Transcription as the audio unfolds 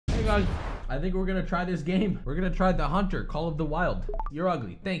guys. I think we're gonna try this game. We're gonna try the Hunter, Call of the Wild. You're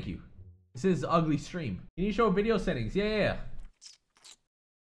ugly. Thank you. This is ugly stream. Can you show video settings? Yeah.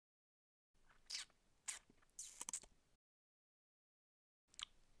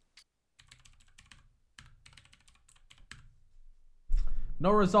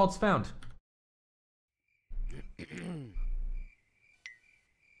 No results found.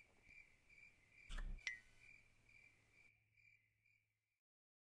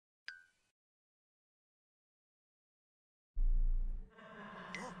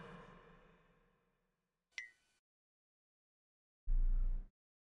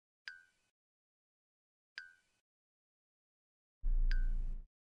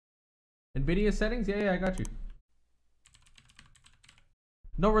 NVIDIA settings? Yeah, I got you.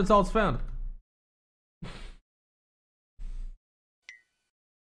 No results found.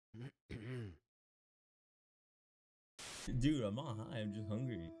 Dude, I'm not high. I'm just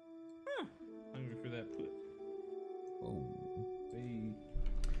hungry. Hungry for that put. Oh. Hey.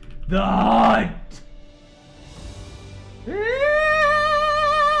 The Hunt!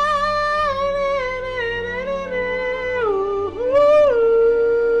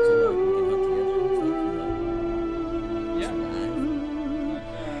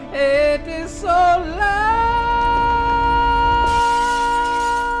 It is so loud.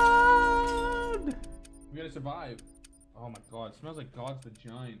 We gotta survive. Oh my god, it smells like God's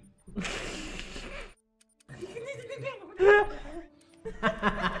vagina.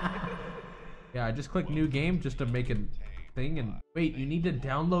 Yeah, I just clicked new game just to make a thing and wait, you need to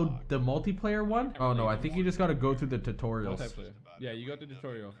download the multiplayer one? Oh no, I think you just gotta go through the tutorials. Multiplayer. Yeah, you got the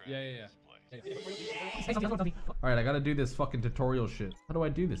tutorial. Yeah. Alright, I gotta do this fucking tutorial shit. How do I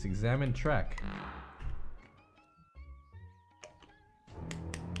do this? Examine track.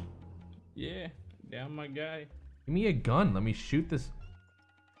 Yeah, down my guy. Give me a gun. Let me shoot this.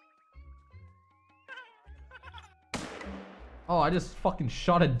 Oh, I just fucking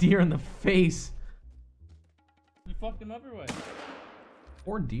shot a deer in the face. You fucked him up or what?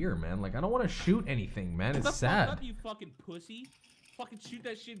 Poor deer, man. Like, I don't want to shoot anything, man. It's sad. Fuck up, you fucking pussy. Fucking shoot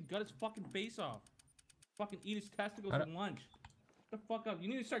that shit and gut his fucking face off. Fucking eat his testicles for lunch. Shut the fuck up. You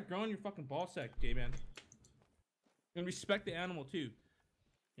need to start growing your fucking ball sack, J-man. And respect the animal too.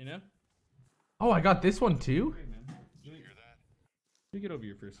 You know? Oh, I got this one too? Hey, man. You get over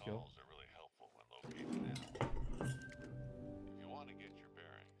your first skill. Calls are really helpful when locating them. If you want to get your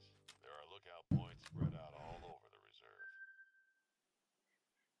bearings, there are lookout points spread out all over the reserve.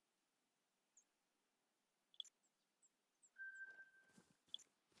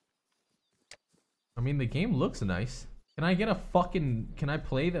 I mean, the game looks nice. Can I get a fucking... Can I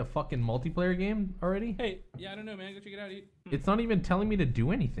play the fucking multiplayer game already? Hey, yeah, I don't know, man. Go check it out. It's not even telling me to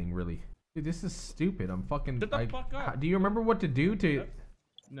do anything, really. Dude, this is stupid. I'm fucking... Shut the fuck up. Do you remember what to do to...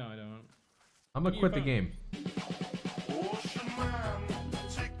 No, I don't. I'm gonna quit the game.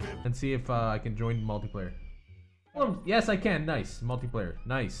 And see if I can join multiplayer. Oh, yes, I can. Nice. Multiplayer.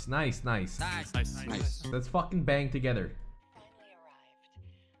 Nice. Let's fucking bang together.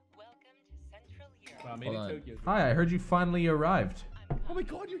 Wow, made it Tokyo. Hi, I heard you finally arrived. Oh my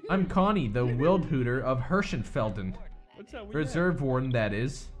god, you're here. I'm Connie, the Wildhooter of Hirschenfelden. What's up? Reserve warden, that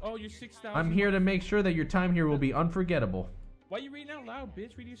is. Oh, you're 6,000. I'm here to make sure that your time here will be unforgettable. Why are you reading out loud,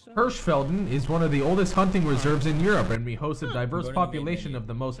 bitch? Read yourself. Hirschfelden is one of the oldest hunting reserves in Europe, and we host a diverse population of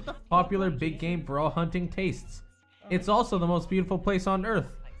the most popular big game for all hunting tastes. It's also the most beautiful place on Earth.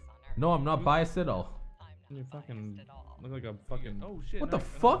 No, I'm not biased at all. You fucking look like a fucking... Oh, shit. What the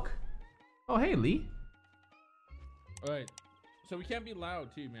fuck? Oh, hey, Lee. Alright. So we can't be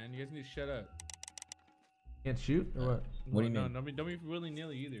loud, too, man. You guys need to shut up. Can't shoot? Or what? What do you mean? No, don't be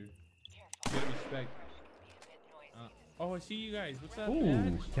willy-nilly either. You gotta respect. Oh, I see you guys. What's up, Ooh,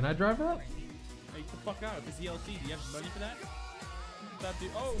 man? can I drive that? Hey, get the fuck out. It's a DLC. Do you have money for that? What's up,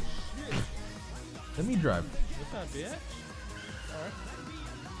 dude? Oh, shit. Let me drive. What's up, bitch? Alright.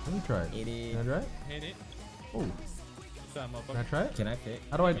 Let me try it. Can I drive it? Hit it. Oh, What's up, motherfucker? can I try it? Can I fit?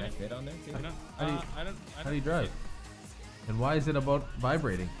 How do I... Can I fit on there too? How do you drive? And why is it about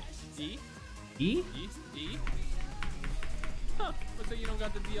vibrating? E? E? E? Huh. Looks like you don't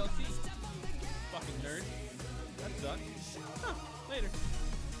got the DLC. Fucking nerd. That sucks. Huh. Later.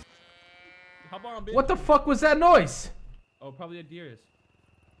 Hop on, bitch. What the fuck was that noise? Oh, probably a deer is.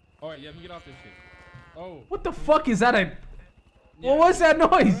 Alright, yeah, let me get off this shit. Oh. What the fuck is that? Yeah. What was that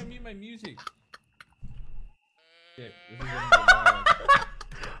noise? I mute my music. Shit, this is gonna go viral.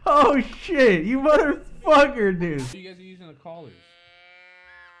 Oh shit, you motherfucker, dude. So you guys are using the callers.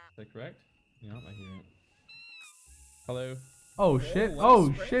 Is that correct? Yeah, I hear it. Hello? Oh shit. what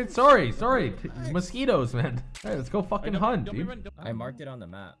Oh spray? shit. Sorry. Mosquitoes, man. Alright, let's go fucking hunt, Don't be dude. run, I marked it on the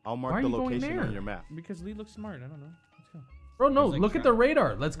map. I'll Why mark are the you going location there? on your map. because Lee looks smart. I don't know. Let's go. Bro, no, There's, like, look at the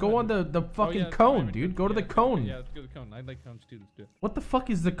radar. Let's go on the Oh, fucking yeah, cone, fine. dude. Go to the Yeah, cone. Yeah, let's go to the cone. I like cones too. Let's do it. What the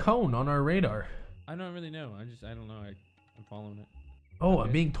fuck is the cone on our radar? I don't really know. I don't know. I'm following it. Oh, Okay.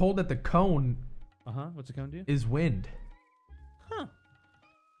 I'm being told that the cone What's the cone do? is wind. Huh.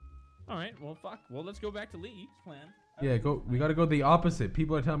 All right. Well, fuck. Well, let's go back to Lee's plan. Yeah, go. We gotta go the opposite.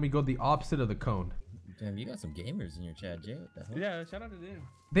 People are telling me go the opposite of the cone. Damn, you got some gamers in your chat, Jay. What the hell? Yeah. Shout out to them.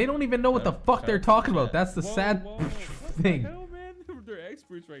 They don't even know what the fuck shout they're out to talking the about. chat. That's the Whoa, sad whoa, what thing. the hell, man? They're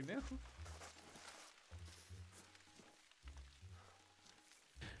experts right now.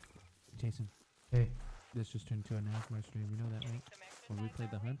 Jason, Hey, this just turned into an ASMR stream. You know that, right? When we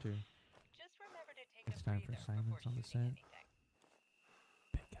played the Hunter, it's time for silence on the set.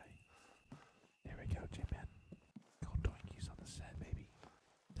 Big guy. There we go, J-Man. Gold doinkies on the set, baby.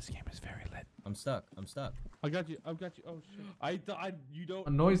 This game is very lit. I'm stuck. I got you. Oh shit. I thought you don't.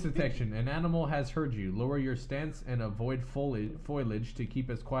 noise detection. An animal has heard you. Lower your stance and avoid foliage to keep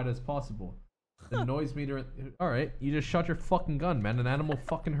as quiet as possible. The noise meter. All right, you just shot your fucking gun, man. An animal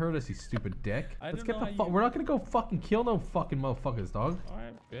fucking heard us, you stupid dick. I Let's don't get know the how fuck. you- We're not gonna go fucking kill no fucking motherfuckers, dog. All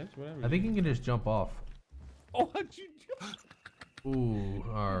right, bitch. Whatever. I think you can just jump off. Oh, how'd you do? Ooh,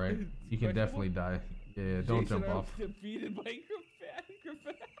 all right. You can definitely die. Yeah, don't jump JasonR off. Defeated by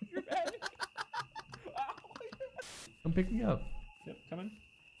Gravatic. Come pick me up. Yep, coming.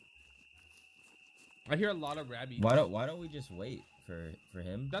 I hear a lot of rabbies. Why don't we just wait for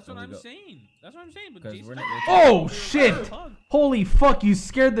him? That's what when I'm we go- saying. That's what I'm saying. But Because Jason, we're not. Oh shit! Holy fuck! You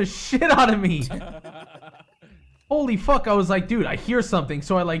scared the shit out of me. Holy fuck! I was like, dude, I hear something,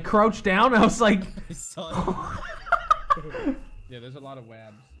 so I like crouched down. I was like, I saw it. Yeah, there's a lot of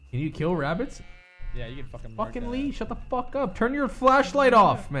wabs. can you kill rabbits? Yeah, you can fucking. mark Fucking that Lee, out. shut the fuck up. Turn your flashlight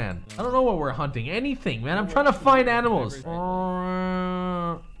off, man. I don't know what we're hunting. Anything, man. I'm trying to find animals.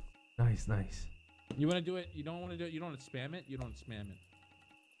 Nice, nice. You want to do it? You don't want to do it. You don't want to spam it. You don't spam it.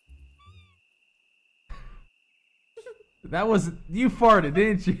 That was you farted,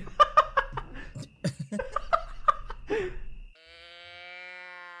 didn't you?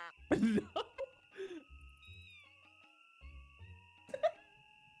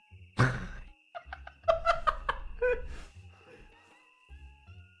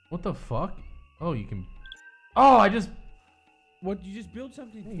 What the fuck? Oh, you can. Oh, I just. What? You just build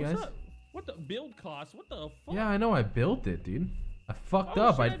something? Hey, What's guys. up? What the build cost? What the fuck? Yeah, I know. I built it, dude. I fucked Oh,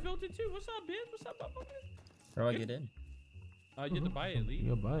 up. shit, I. I built it too. What's up, bitch? What's up, motherfucker? How do I get in? You have to buy it, Lee.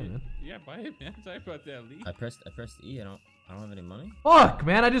 You gotta buy it, man. Yeah, buy it, man. Sorry about that, Lee. I pressed E. I don't have any money. Fuck,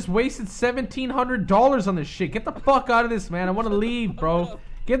 man. I just wasted $1,700 on this shit. Get the fuck out of this, man. I want to leave, bro.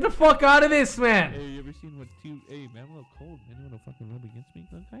 Get the fuck out of this, man. Hey, you ever seen what two? Hey, man, I'm a little cold. Man, you wanna fucking rub against me,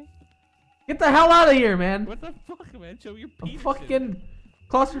 okay? Get the hell out of here, man. What the fuck, man? Show your I'm penis. fucking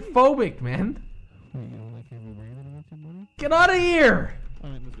claustrophobic, man. You don't like having breathing against somebody? Get out of here.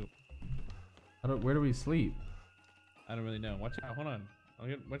 Alright, let's go. Where do we sleep? I don't really know. Watch out. Hold on.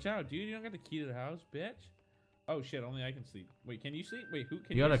 Watch out, dude. You don't got the key to the house, bitch. Oh shit, only I can sleep. Wait, can you sleep? Wait, who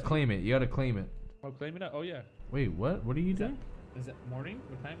can You gotta sleep? claim it. You gotta claim it. Oh, claim it out. Oh yeah. Wait, what? What are you doing? Is that morning?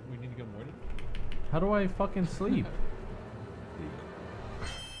 What time? We need to go morning. How do I fucking sleep?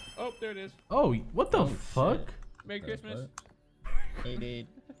 Oh, there it is. Oh, what the Oh, fuck? shit. Merry Christmas. Hey, dude.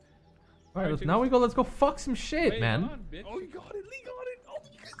 All right, now we go. Let's go fuck some shit, Wait, man. hold on, bitch. Oh, you got it. Lee got it. Oh,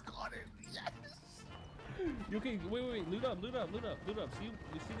 you guys got it. Yes. You okay? Wait. Loot up. See, you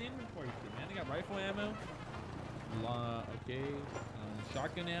see the inventory shit, man. They got rifle ammo. Okay.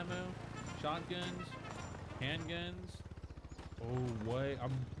 Shotgun ammo. Shotguns. Handguns. Oh, what?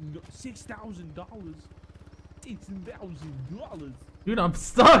 $6,000. $6,000. Dude, I'm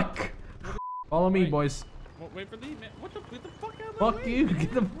stuck. Follow me, Wait. boys. Well, wait for Lee, man. Get the fuck out of my Fuck way. you.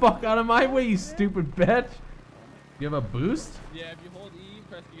 Get the fuck out of my way, you stupid bitch. You have a boost? Yeah, if you hold E,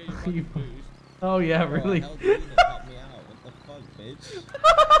 press to get your You- fucking boost. Oh yeah, Oh, really. hell, dude, help me out. What the fuck, bitch?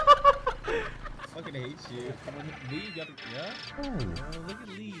 Fucking hate you. Come on, Lee, you got to, yeah? Oh. Oh, look at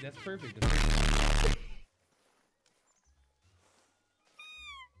Lee. That's perfect. That's perfect.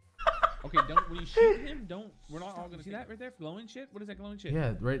 Okay, when you shoot him, we're not all gonna see that right there? Glowing shit? What is that glowing shit?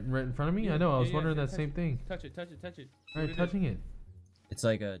 Yeah, right in front of me. I know. I was wondering that same thing. Touch it. All See right, what it touching it. It's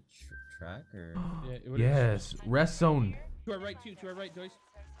like a track or. is. Yeah, what it is. Yes, rest zone. To our right, too. To our right, Joyce.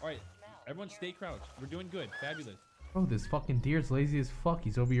 Alright, everyone stay crouched. We're doing good. Fabulous. Oh, this fucking deer's lazy as fuck.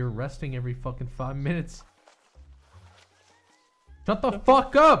 He's over here resting every fucking 5 minutes. Shut the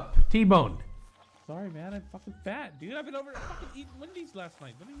fuck up, T-Bone. sorry, man. I'm fucking fat, dude. I've been over fucking eating Wendy's last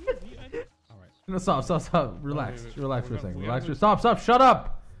night. What do you mean? All right. No, stop. Relax. wait. Relax for a We're second. gonna- Relax. Stop. Shut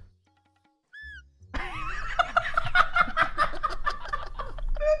up.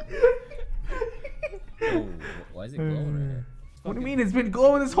 Oh, why is it glowing right now? What do you mean? It's been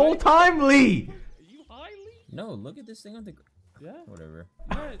glowing this whole time, Lee. Are you high, Lee? No, look at this thing on the. Yeah. Whatever.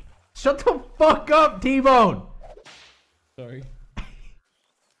 Yeah. Shut the fuck up, T-Bone. Sorry.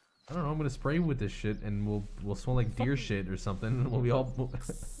 I don't know. I'm gonna spray you with this shit, and we'll smell like deer shit or something. And we'll be all.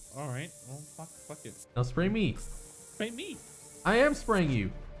 All right. Well, fuck it. Now spray me. Spray me. I am spraying you.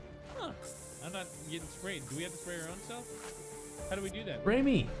 Huh. I'm not getting sprayed. Do we have to spray our own self? How do we do that? Spray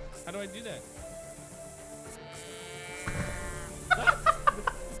me. How do I do that?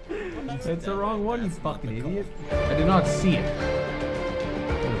 It's the wrong one, you fucking idiot. I did not see it.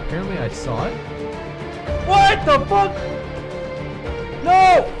 But apparently I saw it. What the fuck?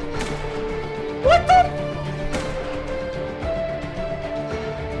 No!